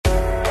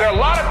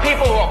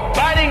people who are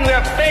biting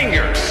their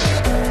fingers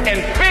in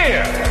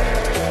fear.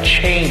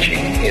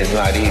 Changing is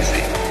not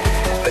easy,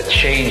 but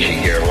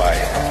changing your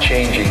life,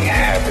 changing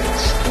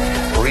habits,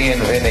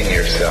 reinventing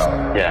yourself.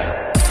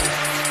 Yeah.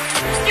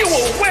 You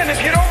will win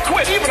if you don't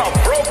quit. Even a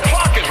broke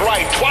clock is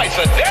right twice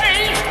a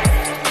day.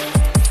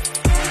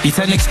 It's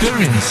an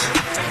experience.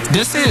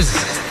 This is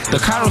the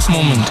Kairos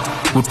Moment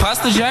with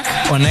Pastor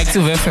Jack on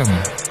Active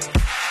FM.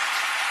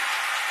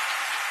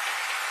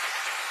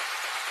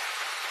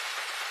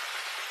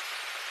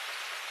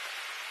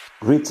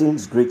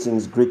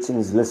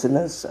 Greetings,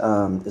 listeners.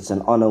 It's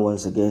an honor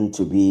once again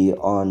to be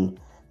on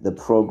the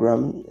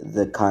program,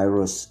 the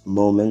Kairos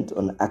Moment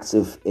on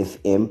Active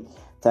FM.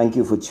 Thank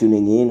you for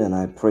tuning in, and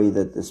I pray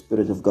that the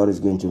Spirit of God is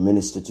going to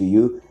minister to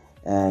you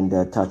and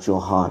touch your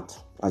heart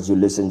as you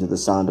listen to the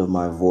sound of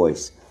my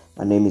voice.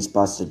 My name is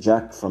Pastor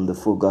Jack from the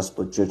Full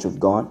Gospel Church of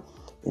God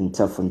in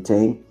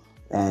Taffontein,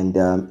 and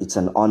it's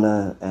an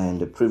honor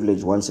and a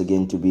privilege once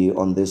again to be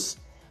on this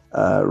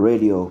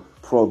radio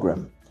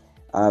program.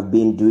 I've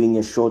been doing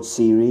a short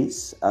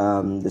series.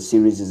 The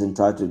series is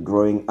entitled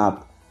Growing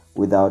Up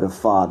Without a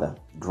Father.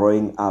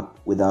 Growing Up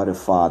Without a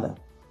Father.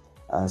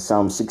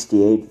 Psalm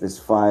 68 verse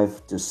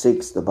 5 to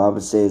 6, the Bible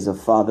says, "A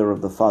father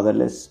of the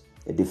fatherless,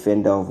 a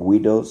defender of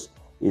widows,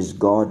 is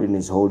God in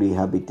his holy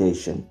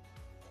habitation.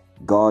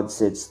 God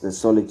sets the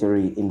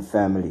solitary in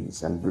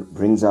families and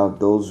brings out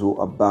those who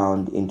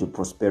abound into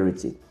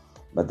prosperity,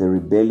 but the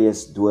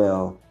rebellious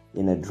dwell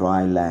in a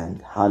dry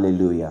land."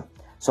 Hallelujah.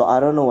 So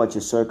I don't know what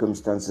your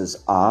circumstances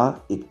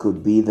are. It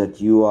could be that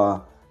you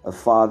are a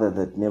father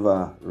that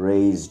never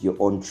raised your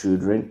own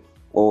children,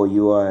 or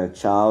you are a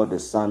child, a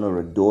son or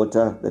a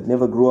daughter that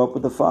never grew up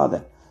with a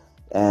father.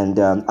 And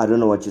I don't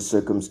know what your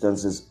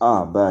circumstances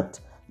are, but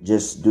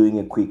just doing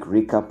a quick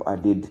recap, I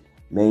did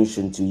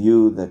mention to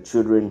you that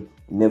children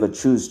never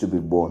choose to be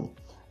born,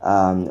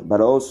 but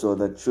also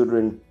that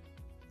children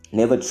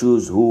never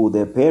choose who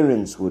their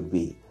parents would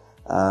be.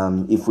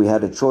 If we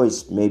had a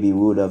choice, maybe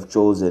we would have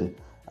chosen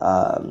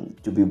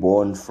to be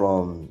born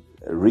from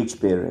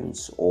rich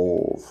parents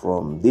or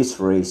from this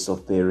race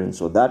of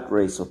parents or that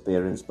race of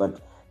parents, but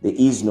there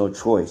is no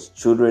choice.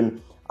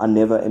 Children are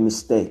never a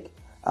mistake.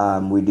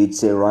 We did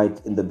say right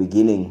in the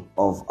beginning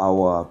of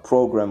our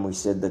program, we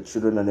said that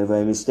children are never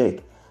a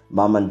mistake.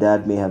 Mom and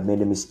dad may have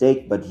made a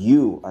mistake, but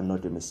you are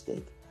not a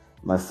mistake.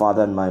 My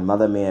father and my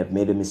mother may have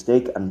made a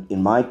mistake, and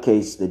in my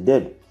case, they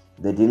did.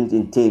 They didn't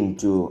intend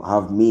to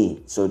have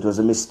me, so it was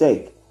a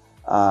mistake.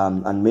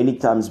 And many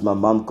times my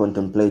mom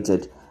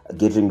contemplated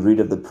getting rid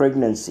of the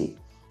pregnancy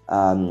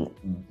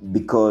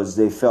because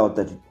they felt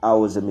that I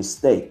was a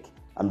mistake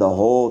and the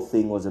whole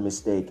thing was a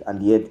mistake.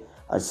 And yet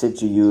I said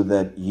to you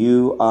that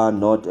you are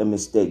not a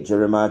mistake.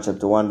 Jeremiah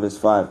chapter 1 verse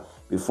 5,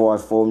 "Before I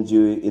formed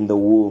you in the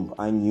womb,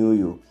 I knew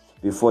you.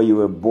 Before you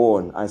were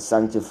born, I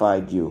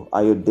sanctified you.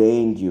 I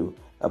ordained you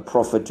a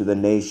prophet to the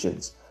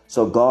nations."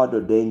 So God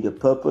ordained your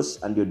purpose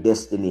and your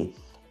destiny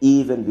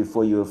even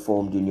before you were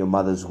formed in your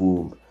mother's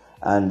womb.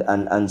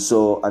 And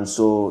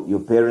so your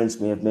parents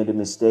may have made a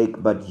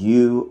mistake, but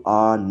you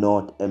are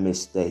not a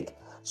mistake.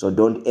 So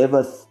don't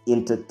ever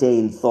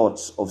entertain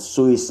thoughts of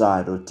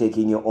suicide or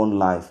taking your own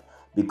life,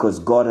 because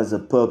God has a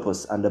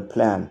purpose and a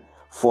plan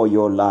for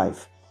your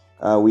life.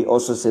 We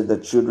also said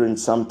that children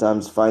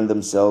sometimes find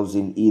themselves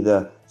in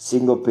either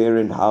single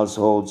parent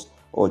households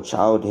or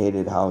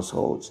child-headed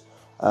households.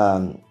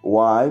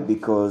 Why?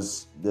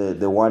 Because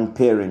the one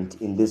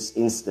parent in this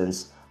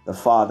instance, the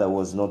father,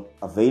 was not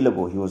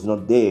available. He was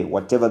not there.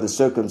 Whatever the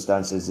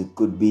circumstances, it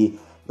could be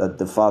that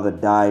the father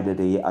died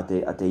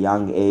at a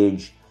young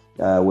age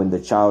when the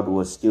child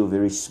was still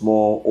very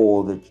small,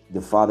 or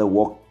the father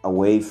walked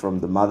away from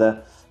the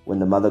mother when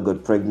the mother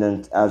got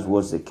pregnant, as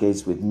was the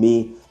case with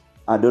me.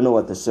 I don't know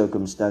what the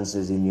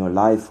circumstances in your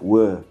life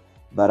were,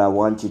 but I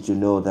want you to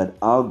know that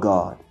our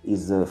God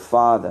is the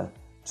father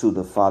to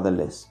the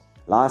fatherless.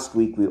 Last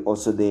week, we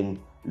also then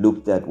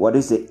looked at what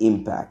is the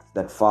impact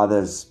that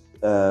fathers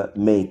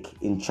make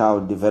in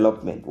child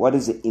development. What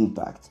is the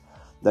impact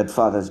that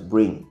fathers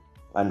bring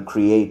and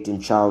create in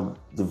child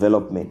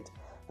development?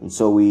 And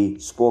so we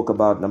spoke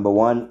about, number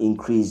one,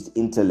 increased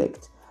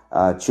intellect.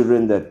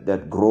 Children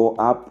that grow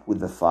up with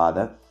the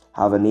father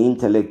have an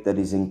intellect that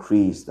is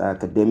increased. The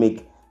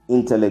academic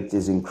intellect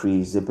is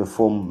increased. They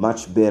perform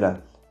much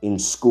better in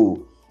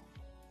school.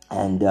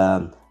 And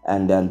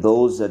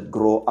those that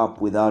grow up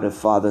without a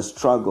father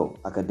struggle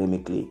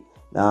academically.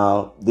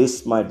 Now,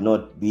 this might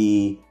not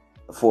be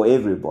for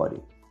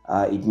everybody.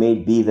 It may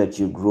be that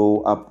you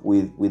grow up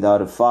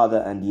without a father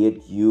and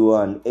yet you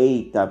are an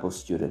A type of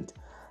student.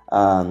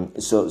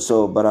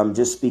 But I'm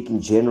just speaking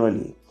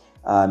generally.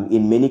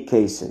 In many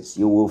cases,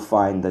 you will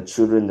find that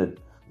children that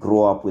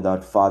grow up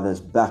without fathers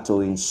battle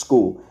in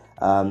school.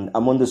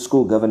 I'm on the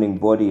school governing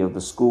body of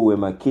the school where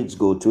my kids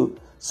go to.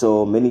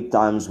 So many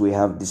times we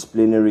have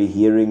disciplinary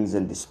hearings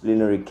and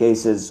disciplinary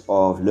cases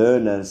of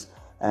learners.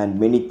 And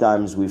many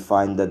times we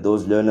find that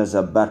those learners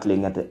are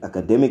battling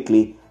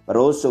academically, but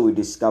also we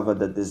discover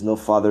that there's no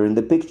father in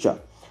the picture.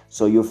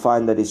 So you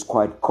find that it's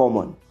quite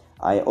common.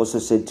 I also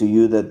said to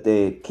you that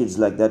the kids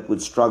like that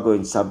would struggle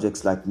in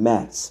subjects like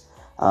maths.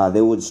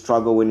 They would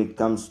struggle when it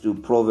comes to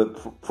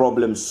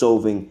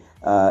problem-solving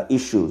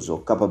issues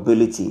or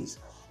capabilities.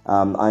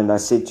 And I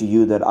said to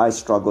you that I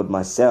struggled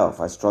myself.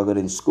 I struggled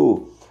in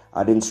school.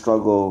 I didn't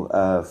struggle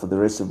for the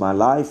rest of my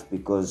life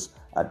because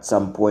at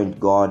some point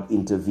God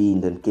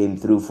intervened and came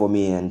through for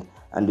me.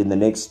 And in the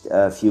next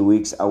few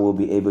weeks, I will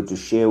be able to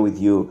share with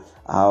you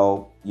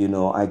how,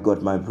 I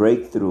got my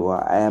breakthrough.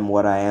 I am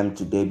what I am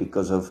today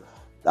because of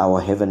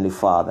our Heavenly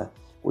Father.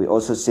 We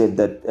also said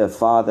that a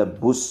father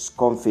boosts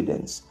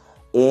confidence.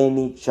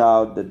 Any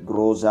child that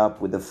grows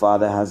up with a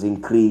father has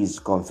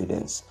increased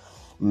confidence.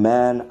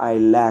 Man, I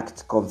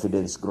lacked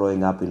confidence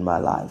growing up in my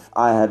life.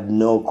 I had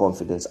no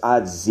confidence. I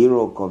had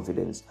zero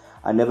confidence.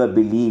 I never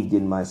believed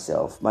in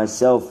myself. My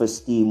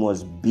self-esteem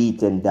was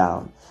beaten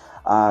down.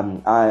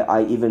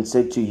 I even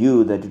said to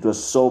you that it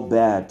was so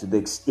bad to the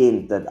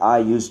extent that I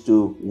used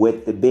to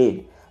wet the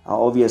bed.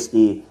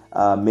 Obviously,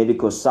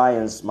 medical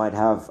science might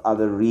have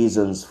other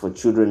reasons for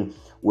children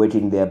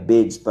wetting their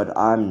beds, but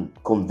I'm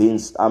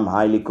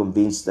highly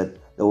convinced that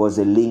there was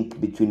a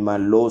link between my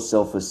low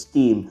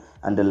self-esteem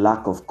and the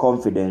lack of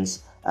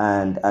confidence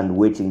and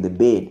wetting the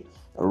bed.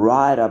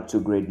 Right up to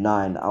grade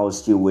 9, I was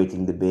still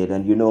wetting the bed.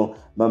 And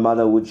my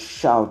mother would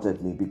shout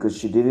at me because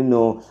she didn't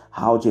know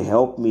how to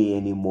help me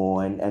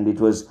anymore. And it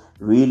was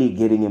really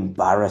getting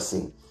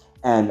embarrassing.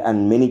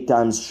 And many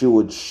times she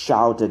would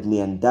shout at me,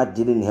 and that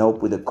didn't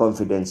help with the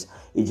confidence.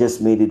 It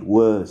just made it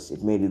worse.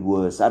 It made it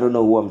worse. I don't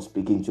know who I'm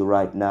speaking to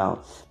right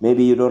now.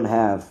 Maybe you don't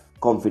have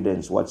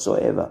confidence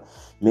whatsoever.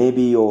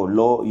 Maybe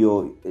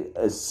your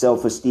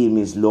self-esteem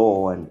is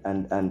low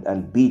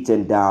and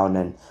beaten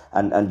down,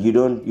 and you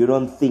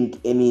don't think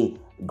any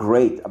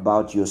great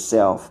about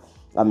yourself.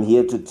 I'm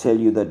here to tell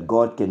you that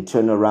God can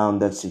turn around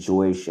that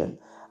situation.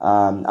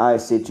 I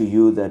said to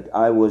you that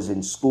I was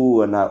in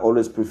school and I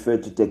always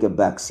preferred to take a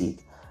back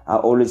seat. I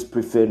always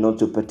preferred not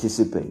to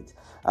participate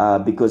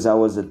because I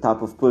was the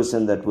type of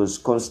person that was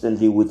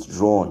constantly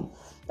withdrawn.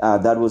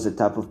 That was the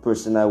type of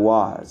person I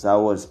was.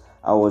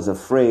 I was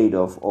afraid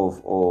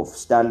of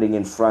standing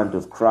in front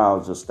of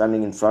crowds or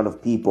standing in front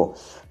of people.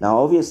 Now,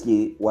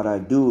 obviously, what I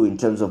do in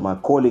terms of my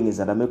calling is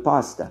that I'm a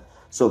pastor.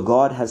 So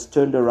God has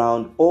turned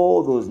around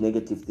all those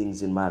negative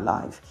things in my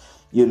life.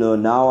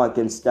 Now I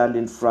can stand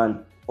in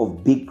front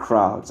of big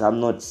crowds. I'm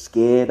not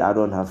scared. I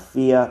don't have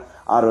fear.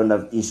 I don't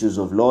have issues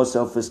of low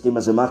self-esteem.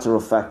 As a matter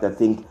of fact, I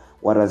think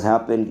what has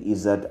happened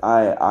is that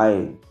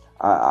I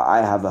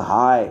have a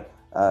high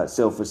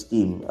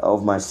self-esteem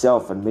of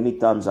myself, and many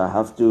times I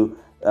have to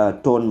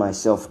tone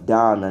myself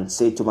down and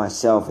say to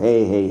myself,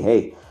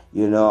 hey,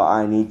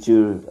 I need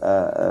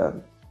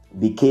to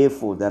be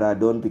careful that I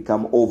don't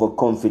become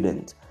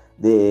overconfident.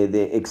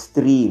 The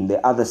extreme,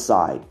 the other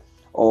side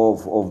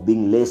of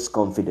being less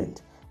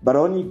confident. But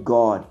only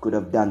God could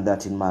have done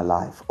that in my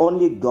life.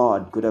 Only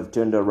God could have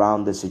turned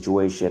around the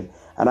situation.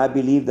 And I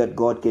believe that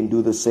God can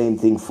do the same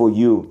thing for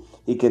you.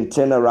 He can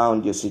turn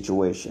around your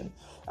situation.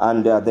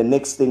 And the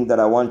next thing that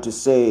I want to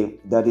say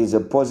that is a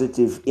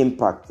positive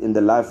impact in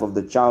the life of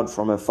the child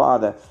from a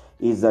father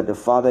is that the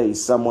father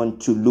is someone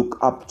to look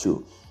up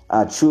to.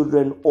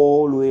 Children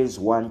always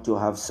want to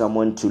have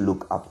someone to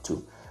look up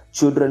to.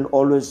 Children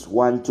always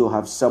want to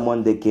have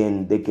someone they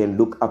can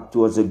look up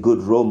to as a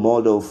good role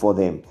model for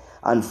them.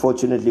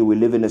 Unfortunately, we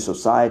live in a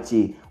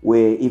society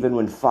where even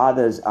when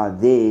fathers are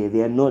there,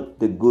 they are not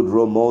the good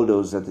role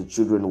models that the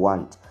children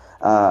want.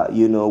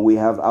 We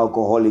have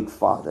alcoholic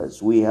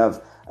fathers. We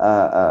have,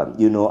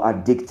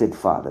 addicted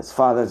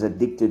fathers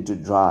addicted to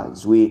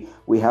drugs. We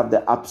have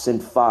the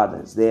absent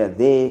fathers. They are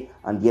there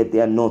and yet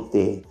they are not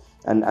there.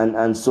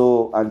 And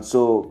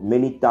so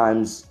many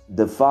times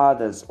the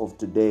fathers of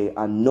today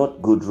are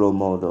not good role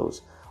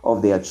models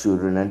of their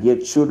children, and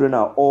yet children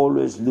are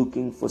always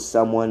looking for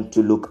someone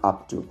to look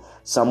up to,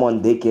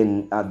 someone they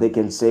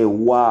can say,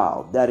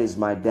 wow, that is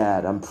my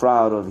dad, I'm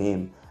proud of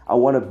him, I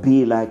want to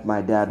be like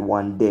my dad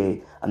one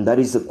day. And that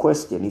is the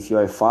question. If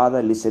you're a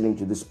father listening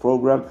to this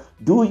program,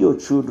 do your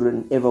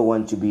children ever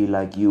want to be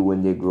like you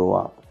when they grow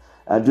up?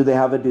 Do they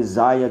have a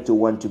desire to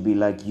want to be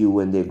like you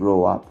when they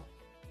grow up?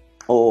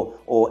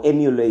 Or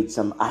emulate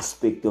some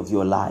aspect of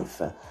your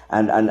life.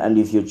 And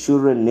if your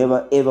children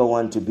never ever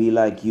want to be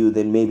like you,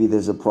 then maybe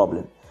there's a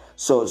problem.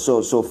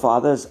 So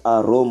fathers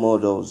are role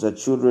models that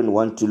children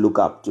want to look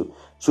up to.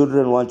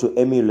 Children want to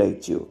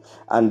emulate you.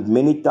 And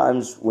many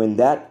times when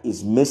that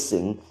is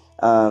missing,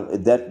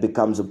 that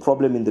becomes a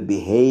problem in the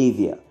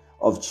behavior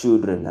of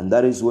children. And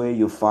that is where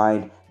you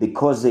find,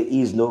 because there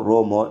is no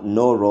role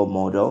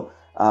model,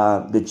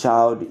 the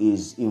child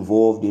is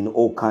involved in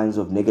all kinds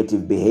of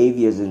negative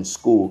behaviors in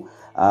school.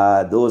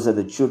 Those are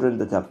the children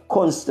that are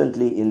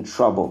constantly in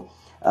trouble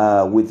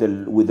with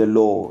the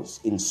laws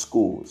in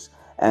schools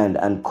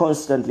and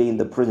constantly in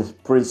the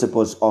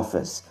principal's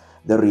office.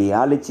 The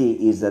reality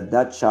is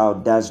that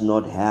child does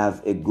not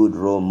have a good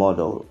role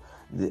model,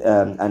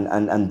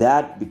 and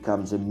that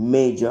becomes a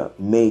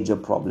major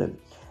problem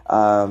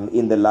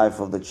in the life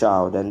of the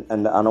child.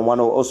 And I want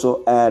to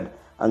also add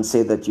and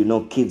say that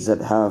kids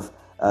that have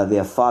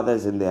their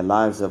fathers in their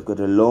lives have got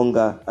a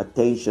longer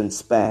attention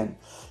span.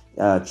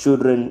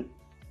 Children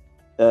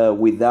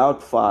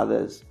without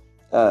fathers,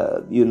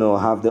 have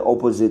the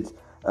opposite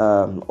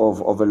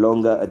of a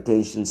longer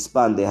attention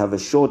span. They have a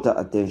shorter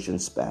attention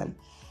span.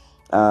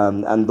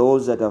 And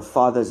those that have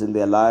fathers in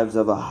their lives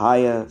have a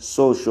higher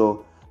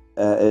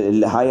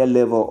a higher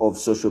level of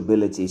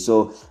sociability.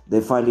 So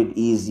they find it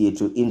easier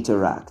to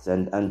interact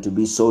and to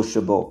be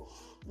sociable.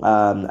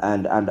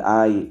 And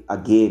I,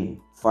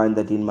 again, find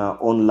that in my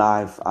own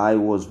life, I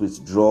was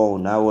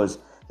withdrawn. I was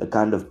the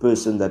kind of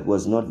person that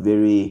was not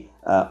very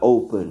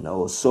open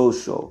or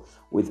social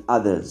with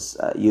others.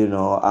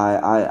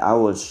 I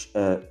was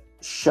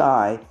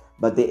shy,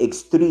 but the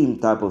extreme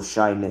type of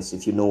shyness,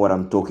 if you know what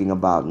I'm talking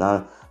about.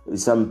 Now,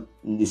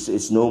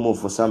 it's normal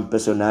for some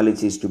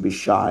personalities to be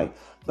shy,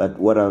 but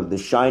the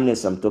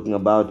shyness I'm talking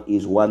about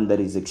is one that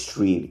is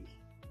extreme.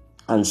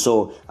 And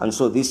so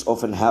this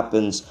often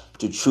happens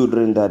to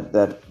children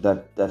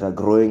that are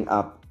growing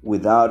up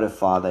without a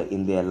father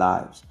in their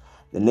lives.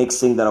 The next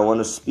thing that I want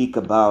to speak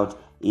about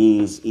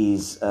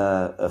is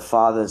a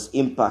father's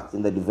impact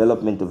in the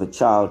development of a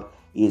child.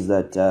 Is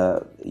that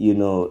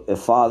a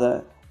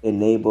father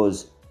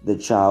enables the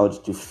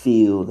child to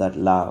feel that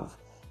love.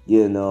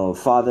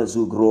 Fathers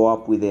who grow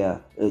up with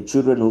their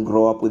children who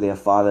grow up with their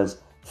fathers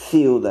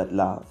feel that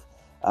love,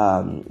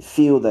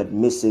 feel that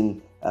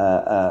missing,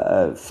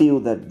 feel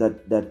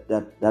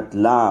that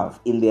love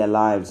in their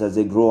lives as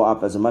they grow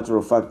up. As a matter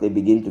of fact, they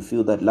begin to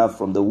feel that love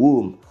from the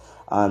womb.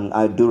 And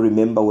I do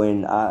remember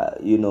when,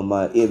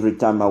 every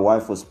time my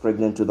wife was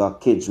pregnant with our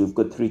kids, we've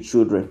got 3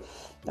 children,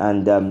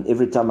 and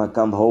every time I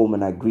come home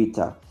and I greet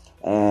her,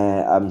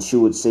 she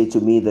would say to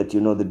me that,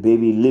 the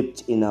baby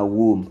leaped in her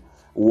womb.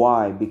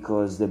 Why?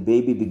 Because the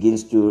baby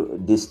begins to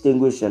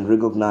distinguish and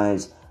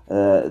recognize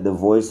the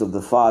voice of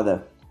the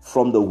father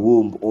from the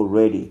womb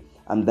already.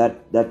 And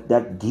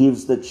that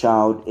gives the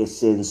child a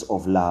sense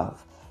of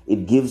love.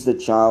 It gives the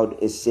child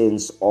a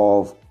sense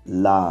of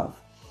love.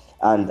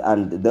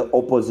 And the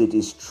opposite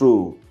is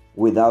true.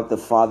 Without the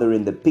father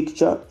in the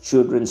picture,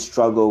 children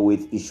struggle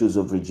with issues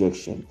of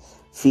rejection,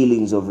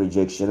 feelings of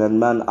rejection. And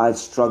man, I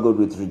struggled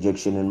with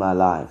rejection in my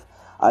life.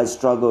 I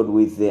struggled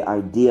with the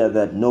idea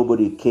that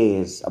nobody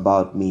cares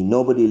about me,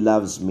 nobody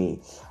loves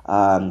me.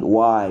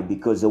 Why?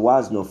 Because there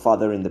was no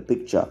father in the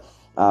picture.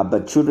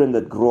 But children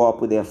that grow up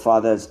with their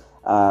fathers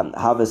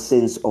have a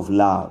sense of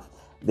love.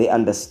 They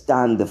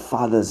understand the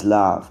father's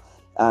love.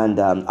 And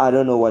I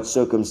don't know what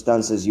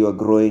circumstances you are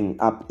growing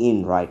up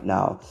in right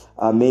now.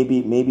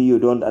 Maybe you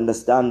don't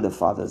understand the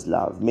father's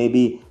love.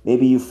 Maybe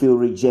you feel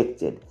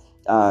rejected.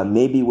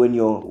 Maybe when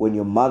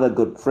your mother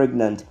got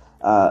pregnant,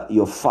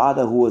 your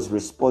father, who was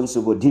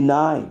responsible,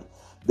 denied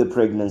the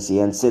pregnancy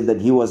and said that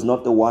he was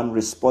not the one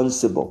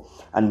responsible.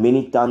 And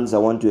many times I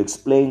want to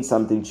explain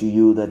something to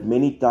you, that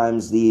many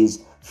times these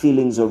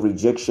feelings of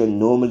rejection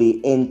normally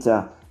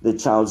enter the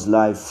child's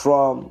life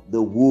from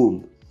the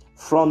womb.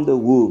 From the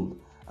womb.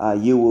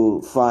 You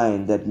will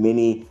find that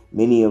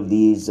many of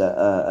these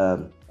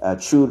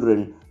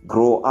children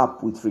grow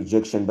up with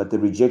rejection, but the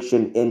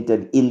rejection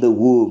entered in the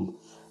womb.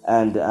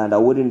 And I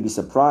wouldn't be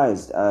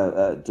surprised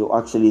to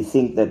actually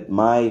think that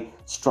my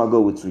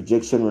struggle with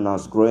rejection when I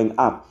was growing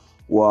up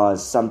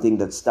was something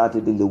that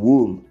started in the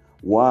womb.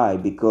 Why?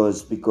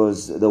 Because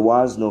there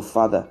was no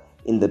father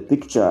in the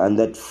picture, and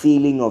that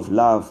feeling of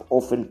love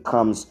often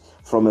comes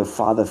from a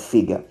father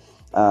figure.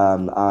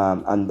 And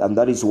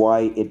that is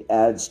why it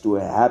adds to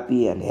a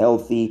happy and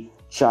healthy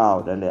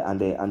child and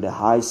a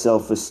high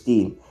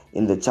self-esteem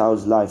in the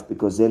child's life,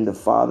 because then the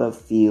father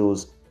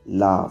feels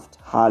loved.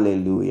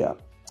 Hallelujah.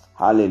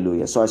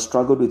 Hallelujah. So I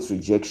struggled with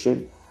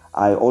rejection.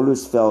 I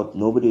always felt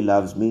nobody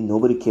loves me,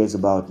 nobody cares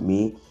about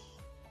me.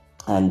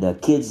 And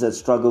kids that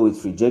struggle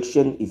with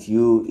rejection, if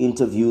you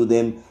interview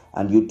them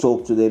and you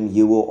talk to them,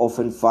 you will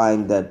often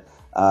find that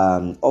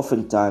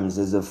oftentimes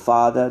there's a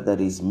father that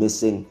is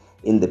missing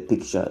in the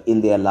picture,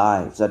 in their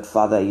lives. That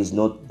father is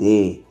not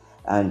there.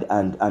 And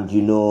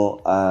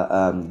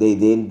they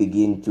then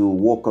begin to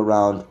walk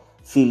around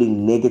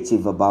feeling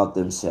negative about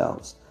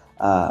themselves,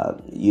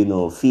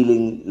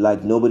 feeling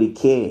like nobody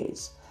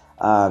cares.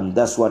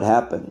 That's what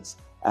happens.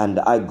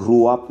 And I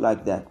grew up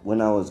like that when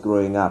I was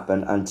growing up,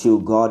 and until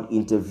God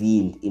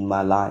intervened in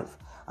my life,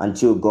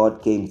 until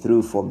God came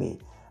through for me.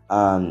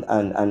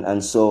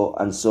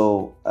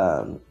 So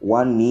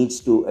one needs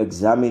to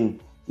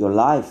examine your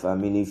life. I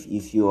mean,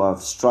 if you have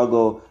a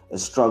struggle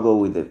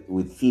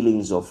with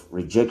feelings of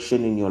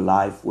rejection in your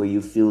life, where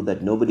you feel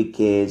that nobody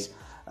cares,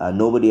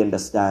 nobody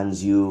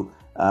understands you,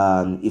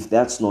 if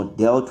that's not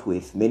dealt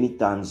with, many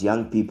times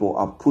young people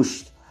are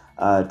pushed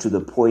to the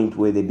point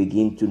where they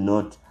begin to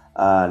not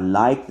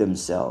like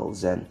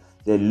themselves, and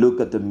they look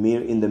at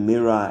in the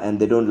mirror and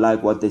they don't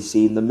like what they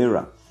see in the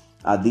mirror.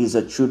 These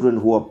are children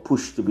who are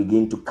pushed to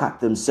begin to cut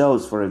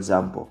themselves, for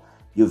example.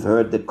 You've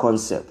heard the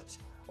concept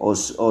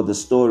or the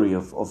story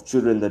of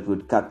children that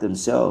would cut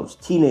themselves,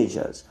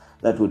 teenagers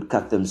that would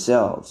cut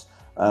themselves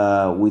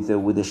with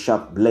a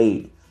sharp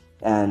blade,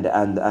 and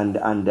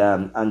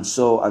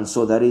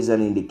so that is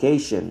an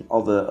indication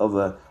of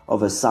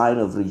of a sign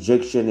of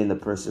rejection in the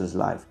person's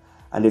life.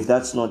 And if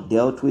that's not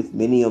dealt with,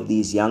 many of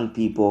these young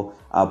people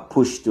are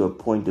pushed to a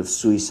point of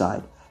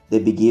suicide. They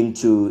begin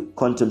to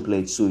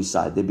contemplate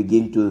suicide. They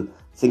begin to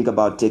think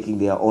about taking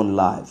their own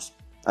lives.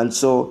 And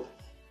so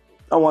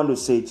I want to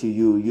say to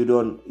you, you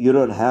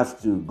don't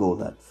have to go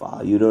that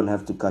far. You don't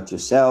have to cut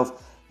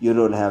yourself. You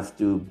don't have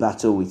to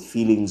battle with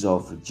feelings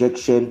of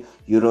rejection.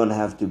 You don't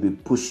have to be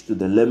pushed to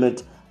the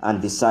limit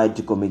and decide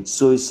to commit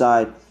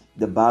suicide.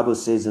 The Bible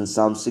says in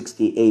Psalm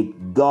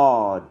 68,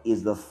 God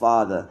is the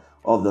Father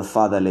of the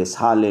fatherless.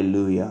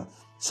 Hallelujah.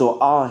 So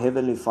our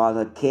Heavenly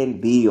Father can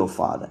be your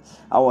Father.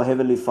 Our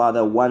Heavenly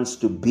Father wants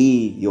to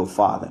be your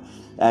Father.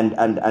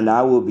 And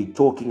I will be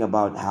talking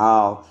about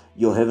how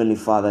your Heavenly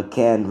Father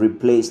can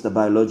replace the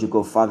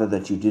biological father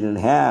that you didn't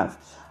have.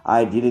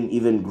 I didn't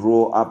even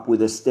grow up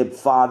with a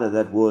stepfather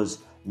that was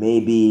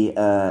maybe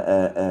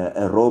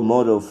a role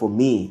model for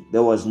me.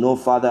 There was no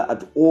father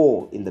at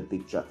all in the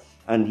picture.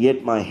 And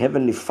yet my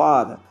Heavenly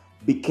Father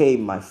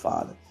became my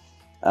father.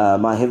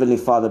 My Heavenly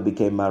Father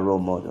became my role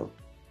model.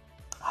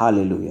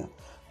 Hallelujah.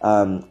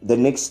 The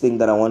next thing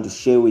that I want to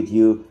share with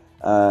you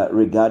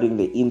regarding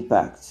the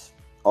impact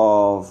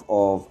of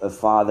a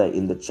father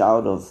in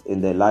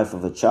the life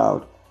of a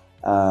child,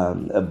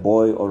 a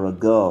boy or a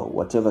girl,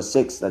 whatever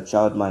sex that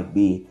child might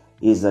be,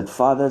 is that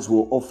fathers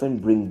will often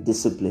bring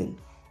discipline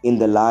in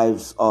the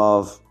lives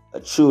of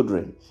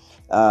children.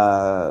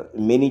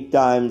 Many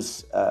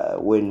times,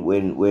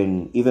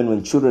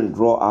 when children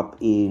grow up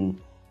in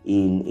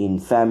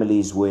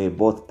families where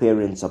both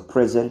parents are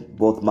present,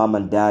 both mom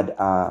and dad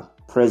are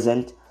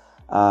present,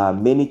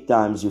 many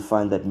times you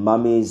find that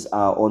mummies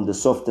are on the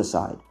softer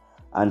side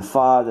and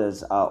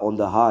fathers are on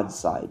the hard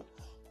side.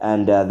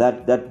 And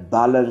that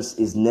balance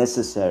is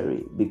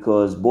necessary,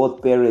 because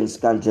both parents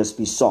can't just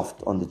be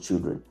soft on the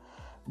children.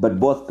 But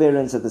both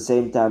parents at the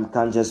same time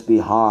can't just be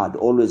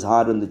always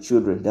hard on the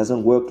children. It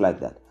doesn't work like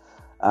that.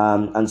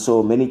 And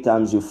so many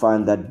times you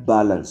find that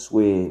balance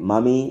where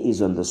mommy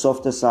is on the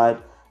softer side,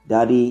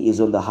 daddy is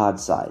on the hard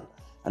side.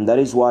 And that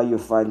is why you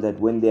find that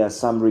when there are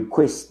some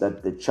requests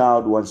that the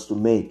child wants to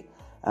make,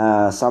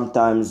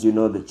 sometimes,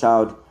 the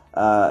child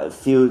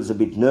feels a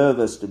bit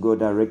nervous to go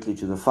directly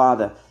to the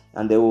father,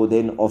 and they will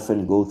then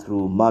often go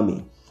through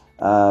mommy,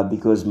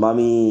 because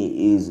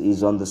mommy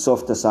is on the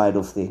softer side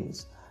of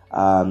things.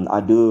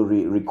 I do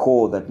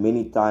recall that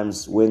many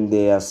times when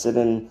there are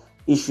certain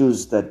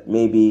issues that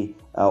maybe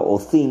or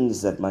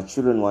things that my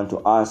children want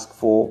to ask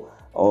for,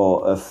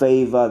 or a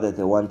favor that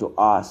they want to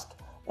ask,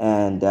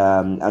 and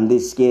they're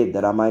scared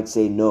that I might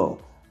say no,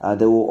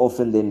 they will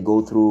often then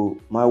go through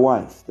my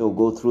wife. They'll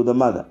go through the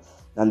mother,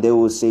 and they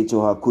will say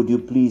to her, could you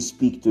please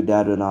speak to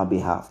dad on our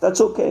behalf? That's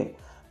okay.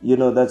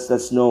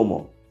 That's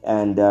normal.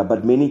 And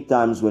but many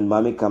times when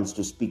mommy comes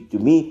to speak to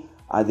me,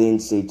 I then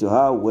say to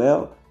her,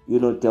 well,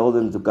 tell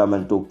them to come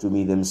and talk to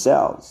me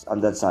themselves,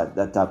 and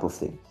that type of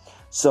thing.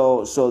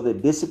 So the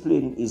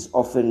discipline is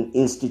often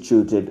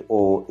instituted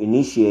or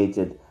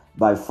initiated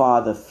by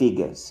father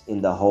figures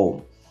in the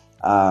home.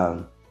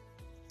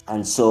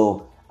 And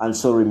so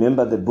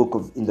remember in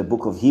the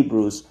book of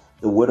Hebrews,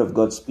 the word of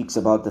God speaks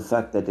about the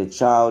fact that a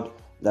child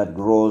that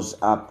grows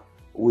up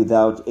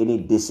without any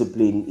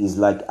discipline is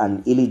like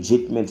an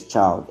illegitimate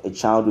child, a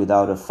child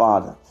without a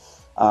father.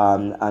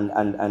 And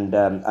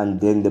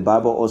then the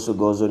Bible also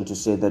goes on to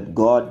say that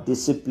God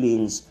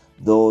disciplines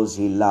those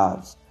he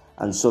loves.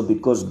 And so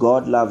because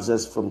God loves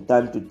us, from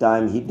time to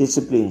time, he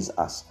disciplines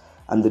us.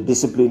 And the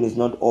discipline is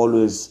not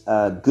always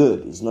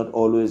good. It's not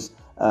always,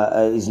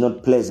 it's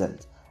not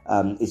pleasant.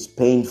 It's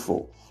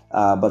painful.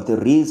 But the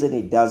reason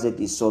he does it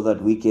is so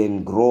that we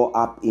can grow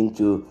up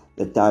into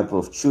the type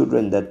of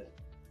children that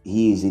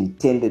he is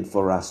intended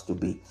for us to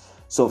be.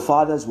 So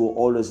fathers will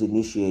always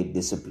initiate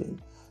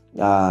discipline.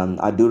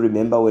 I do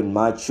remember when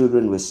my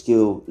children were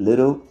still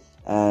little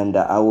and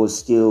I was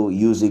still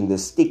using the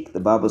stick. The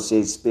Bible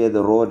says, spare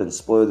the rod and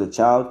spoil the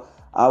child.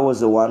 I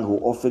was the one who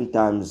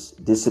oftentimes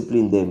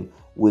disciplined them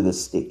with a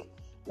stick.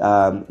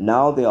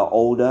 Now they are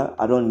older.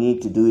 I don't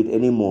need to do it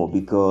anymore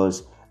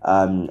because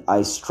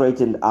I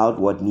straightened out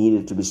what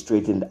needed to be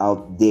straightened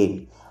out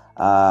then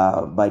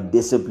by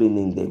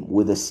disciplining them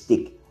with a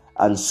stick.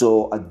 And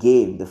so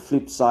again, the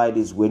flip side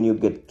is when you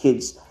get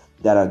kids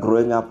that are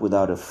growing up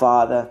without a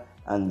father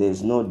and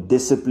there's no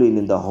discipline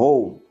in the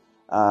home,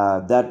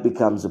 that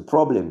becomes a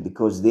problem,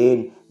 because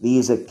then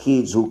these are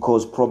kids who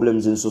cause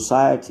problems in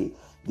society.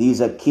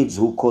 These are kids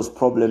who cause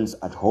problems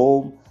at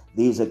home.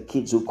 These are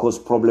kids who cause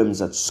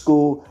problems at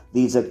school.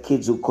 These are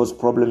kids who cause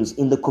problems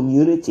in the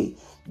community.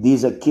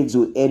 These are kids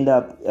who end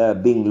up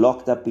being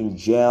locked up in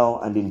jail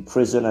and in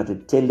prison at a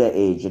tender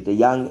age, at a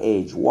young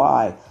age.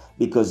 Why?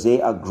 Because they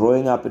are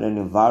growing up in an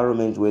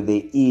environment where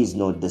there is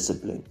no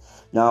discipline.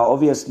 Now,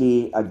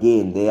 obviously,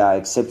 again, there are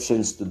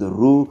exceptions to the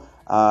rule.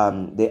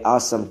 There are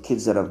some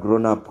kids that have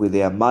grown up with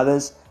their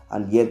mothers,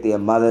 and yet their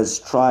mothers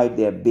tried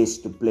their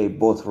best to play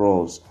both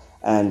roles.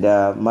 And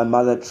my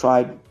mother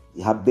tried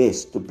her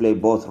best to play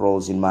both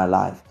roles in my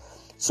life.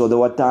 So there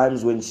were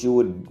times when she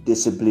would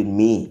discipline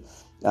me.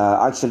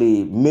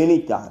 Actually,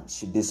 many times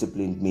she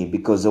disciplined me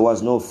because there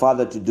was no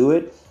father to do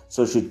it.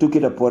 So she took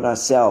it upon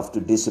herself to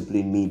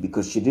discipline me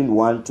because she didn't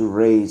want to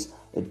raise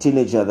a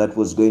teenager that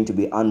was going to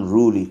be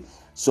unruly.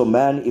 So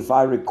man, if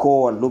I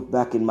recall and look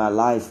back in my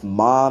life,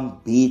 mom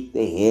beat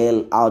the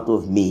hell out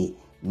of me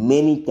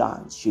many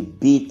times. She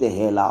beat the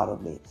hell out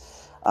of me.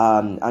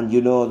 And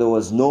there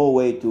was no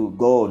way to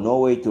go, no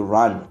way to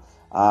run.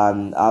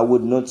 I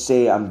would not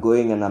say I'm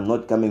going and I'm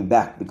not coming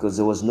back because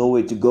there was no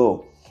way to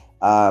go.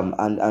 That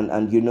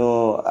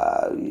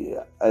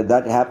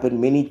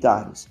happened many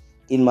times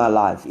in my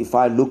life. If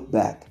I look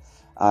back,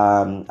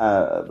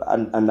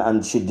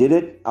 and she did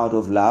it out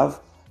of love.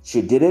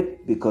 She did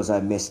it because I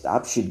messed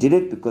up. She did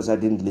it because I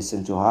didn't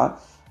listen to her.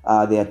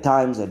 There are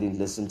times I didn't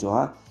listen to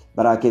her,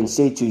 but I can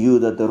say to you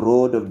that the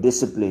road of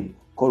discipline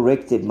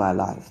corrected my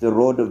life. The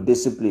road of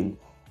discipline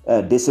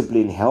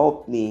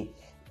helped me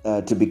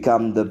to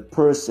become the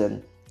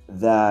person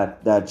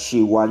that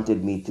she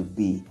wanted me to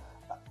be.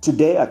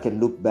 Today I can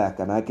look back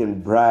and I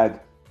can brag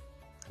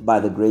by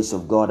the grace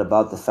of God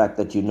about the fact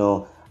that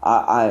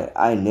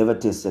I never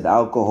tasted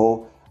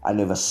alcohol. I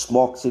never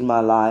smoked in my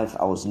life.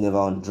 I was never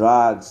on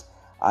drugs.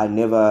 I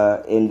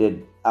never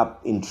ended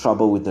up in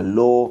trouble with the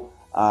law.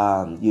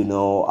 I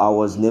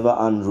was never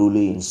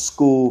unruly in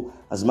school.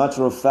 As a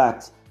matter of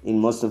fact, in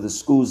most of the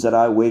schools that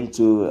I went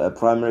to,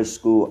 primary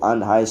school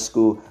and high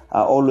school, I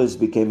always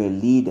became a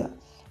leader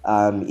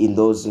in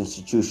those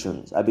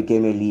institutions. I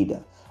became a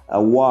leader.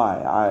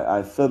 Why?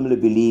 I firmly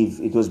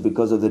believe it was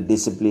because of the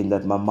discipline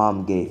that my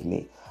mom gave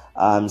me.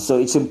 So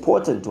it's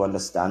important to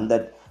understand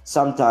that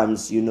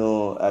sometimes,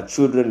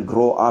 children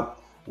grow up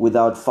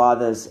without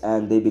fathers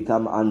and they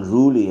become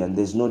unruly and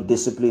there's no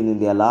discipline in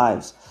their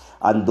lives.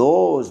 And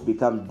those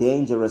become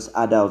dangerous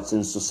adults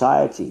in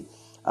society.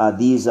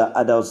 These are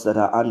adults that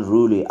are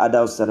unruly,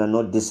 adults that are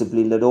not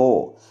disciplined at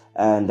all,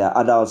 and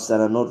adults that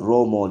are not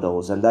role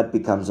models, and that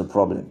becomes a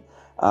problem.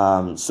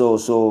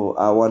 So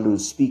I want to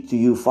speak to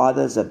you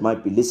fathers that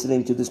might be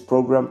listening to this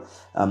program,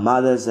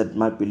 mothers that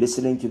might be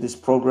listening to this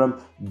program.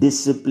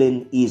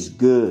 Discipline is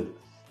good.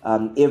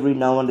 Every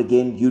now and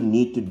again, you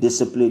need to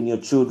discipline your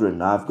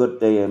children. I've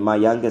got my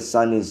youngest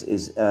son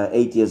is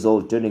 8 years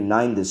old, turning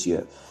 9 this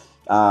year.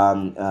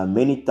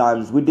 Many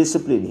times we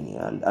discipline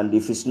him, and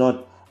if it's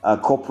not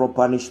corporal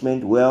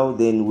punishment, well,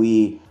 then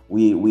we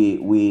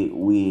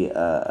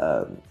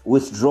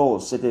withdraw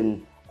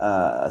certain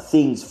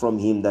things from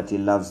him that he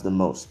loves the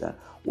most.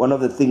 One of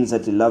the things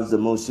that he loves the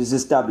most is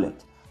his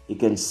tablet. He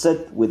can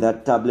sit with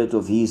that tablet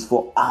of his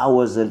for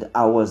hours and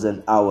hours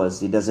and hours.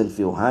 He doesn't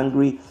feel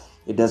hungry.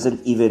 He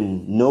doesn't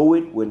even know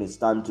it when it's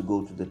time to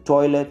go to the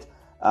toilet.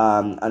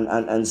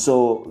 And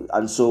so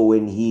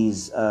when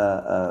his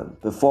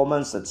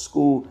performance at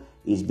school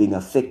is being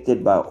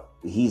affected by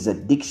his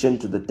addiction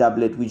to the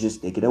tablet, we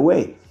just take it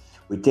away.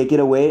 We take it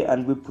away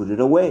and we put it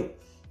away.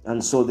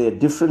 And so there are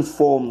different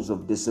forms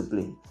of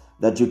discipline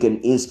that you can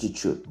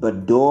institute,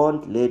 but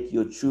don't let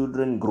your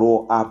children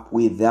grow up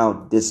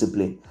without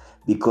discipline,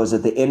 because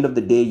at the end of the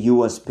day,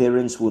 you as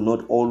parents will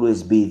not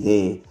always be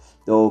there.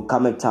 There will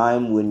come a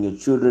time when your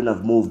children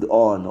have moved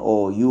on,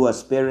 or you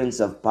as parents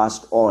have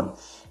passed on.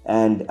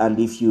 And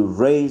if you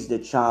raised a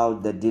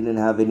child that didn't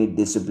have any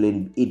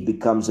discipline, it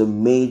becomes a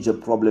major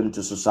problem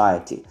to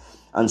society.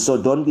 And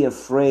so don't be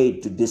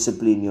afraid to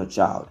discipline your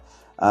child.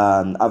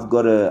 I've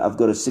got a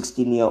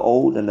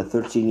 16-year-old and a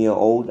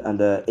 13-year-old and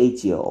a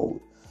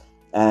 8-year-old.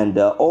 And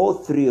all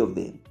three of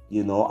them,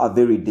 are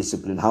very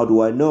disciplined. How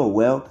do I know?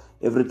 Well,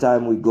 every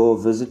time we go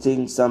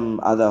visiting some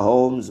other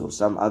homes or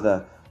some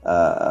other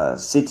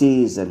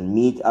cities and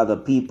meet other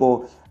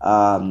people,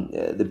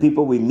 the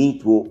people we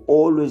meet will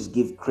always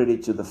give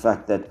credit to the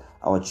fact that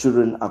our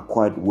children are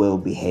quite well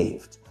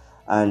behaved.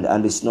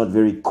 And it's not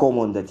very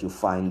common that you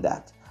find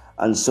that.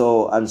 And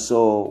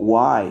so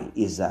why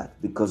is that?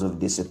 Because of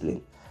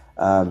discipline.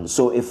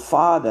 So a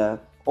father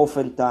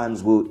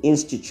oftentimes will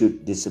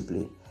institute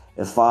discipline.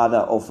 A father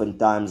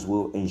oftentimes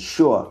will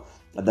ensure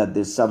that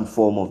there's some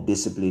form of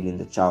discipline in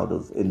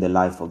the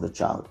life of the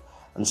child.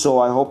 And so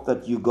I hope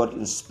that you got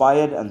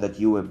inspired and that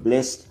you were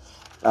blessed,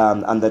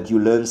 and that you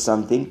learned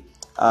something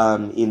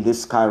in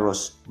this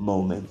Kairos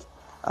moment.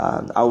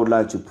 I would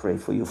like to pray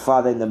for you.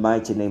 Father, in the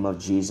mighty name of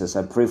Jesus,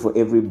 I pray for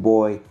every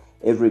boy,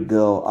 every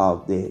girl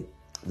out there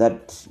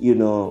that,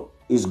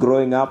 is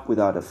growing up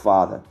without a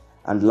father,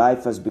 and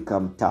life has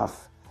become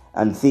tough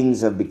and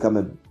things have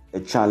become a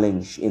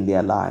challenge in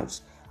their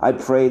lives. I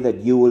pray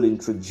that you will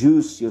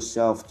introduce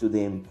yourself to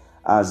them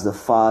as the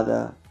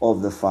father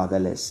of the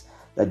fatherless,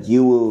 that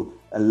you will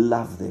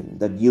love them,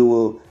 that you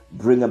will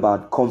bring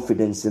about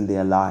confidence in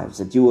their lives,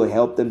 that you will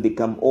help them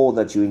become all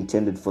that you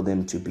intended for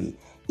them to be.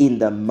 In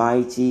the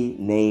mighty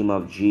name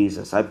of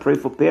Jesus, I pray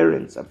for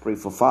parents, I pray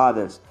for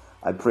fathers,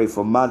 I pray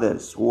for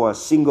mothers who are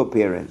single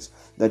parents,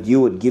 that you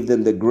would give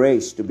them the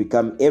grace to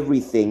become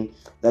everything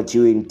that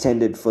you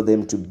intended for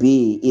them to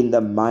be, in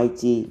the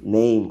mighty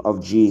name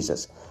of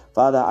Jesus.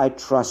 Father, I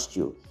trust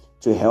you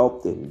to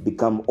help them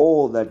become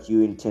all that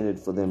you intended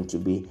for them to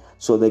be,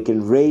 so they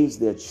can raise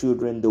their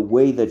children the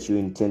way that you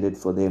intended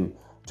for them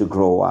to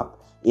grow up.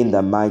 In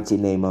the mighty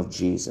name of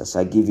Jesus,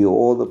 I give you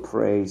all the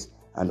praise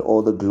and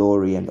all the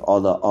glory and all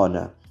the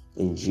honor.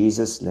 In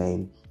Jesus'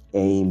 name,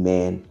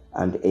 amen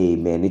and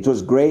amen. It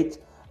was great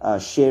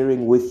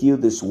sharing with you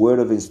this word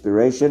of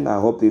inspiration. I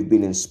hope you've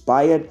been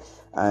inspired,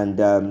 and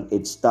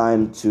it's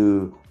time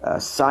to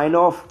sign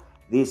off.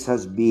 This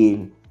has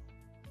been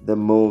the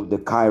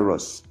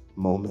Kairos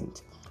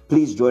moment.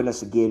 Please join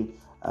us again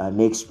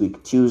next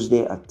week,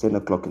 Tuesday at 10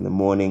 o'clock in the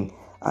morning.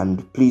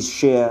 And please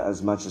share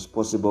as much as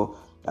possible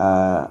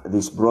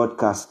this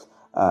broadcast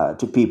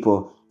to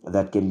people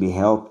that can be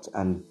helped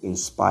and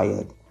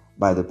inspired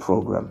by the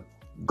program.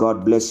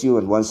 God bless you.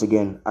 And once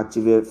again,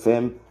 Active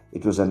FM,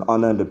 it was an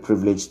honor and a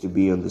privilege to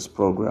be on this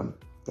program.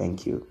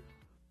 Thank you.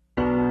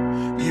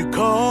 You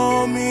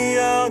call me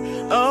out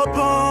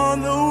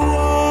upon the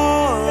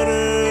water,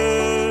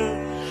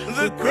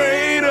 the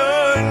great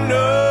unknown,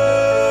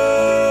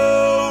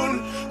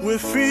 where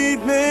feet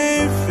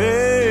may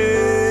fail.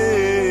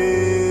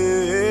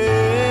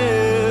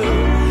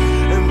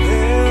 And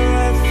there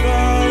I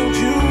find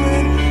you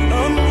in a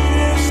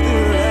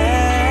mystery,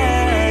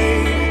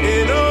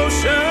 in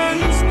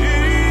oceans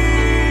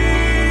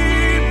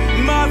deep,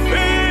 my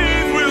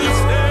faith will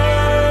stand.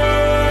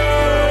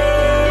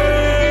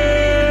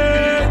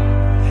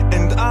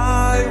 And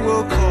I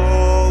will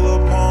call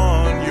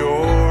upon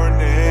your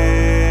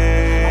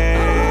name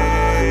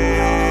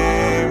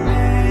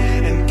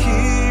and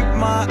keep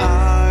my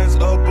eyes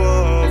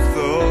above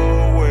the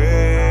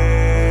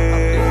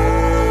waves.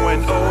 When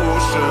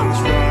oceans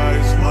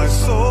rise, my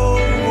soul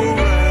will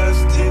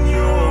rest in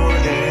your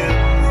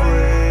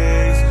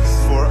embrace,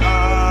 for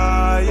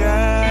I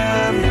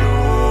am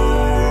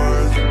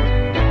yours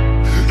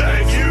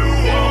and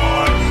you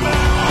are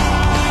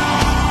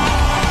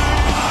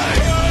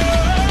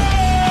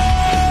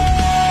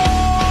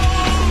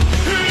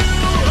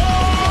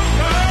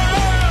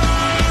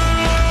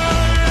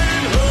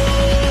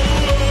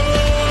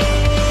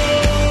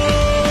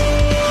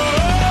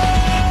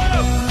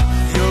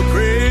Your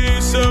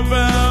grace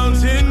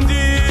abounds in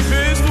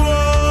deepest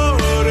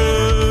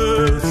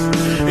waters.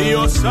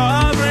 Your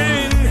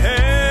sovereign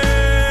hand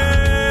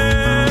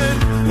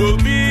will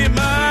be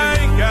my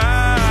guide.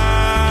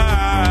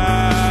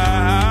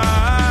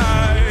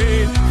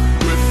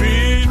 Where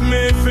feet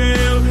may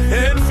fail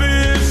and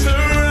fear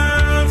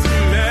surrounds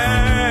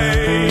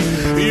me,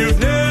 you've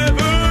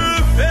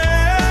never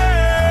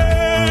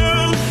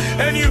failed,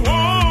 and you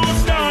won't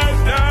start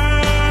now.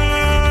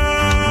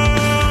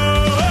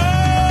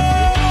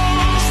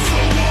 So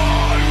I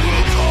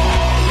will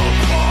call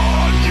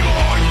upon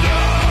your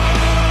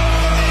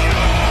name,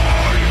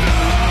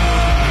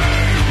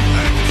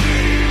 and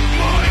keep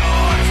my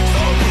eyes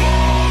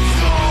above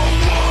the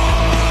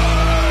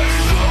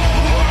waves.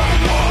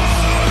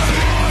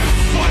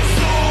 My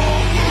soul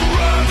will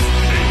rest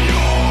in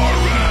your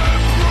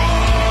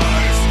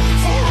embrace,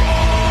 for I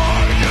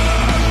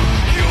am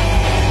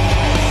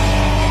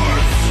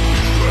yours,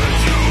 and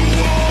you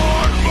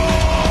are mine.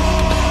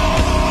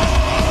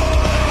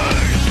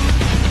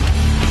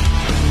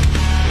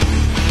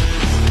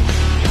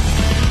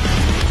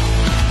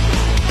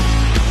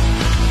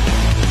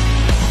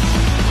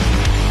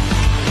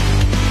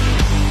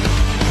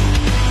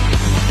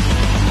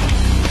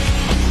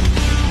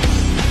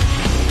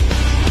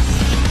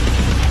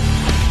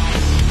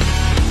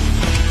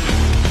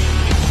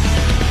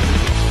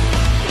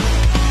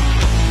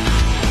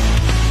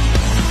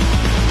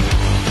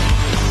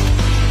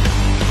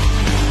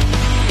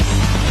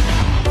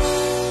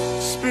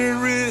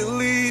 Spirit,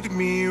 lead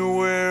me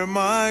where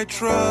my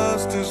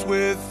trust is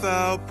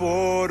without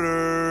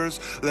borders.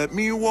 Let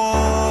me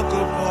walk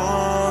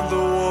upon the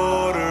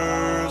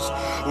waters,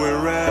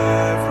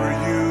 wherever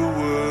you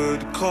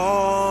would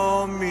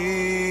call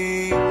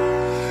me.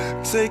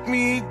 Take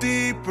me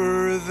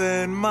deeper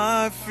than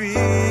my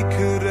feet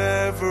could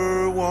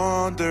ever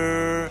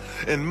wander,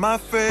 and my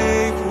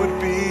faith would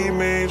be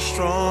made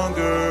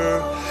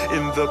stronger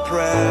in the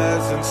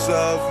presence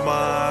of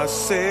my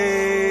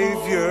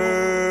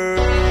Savior.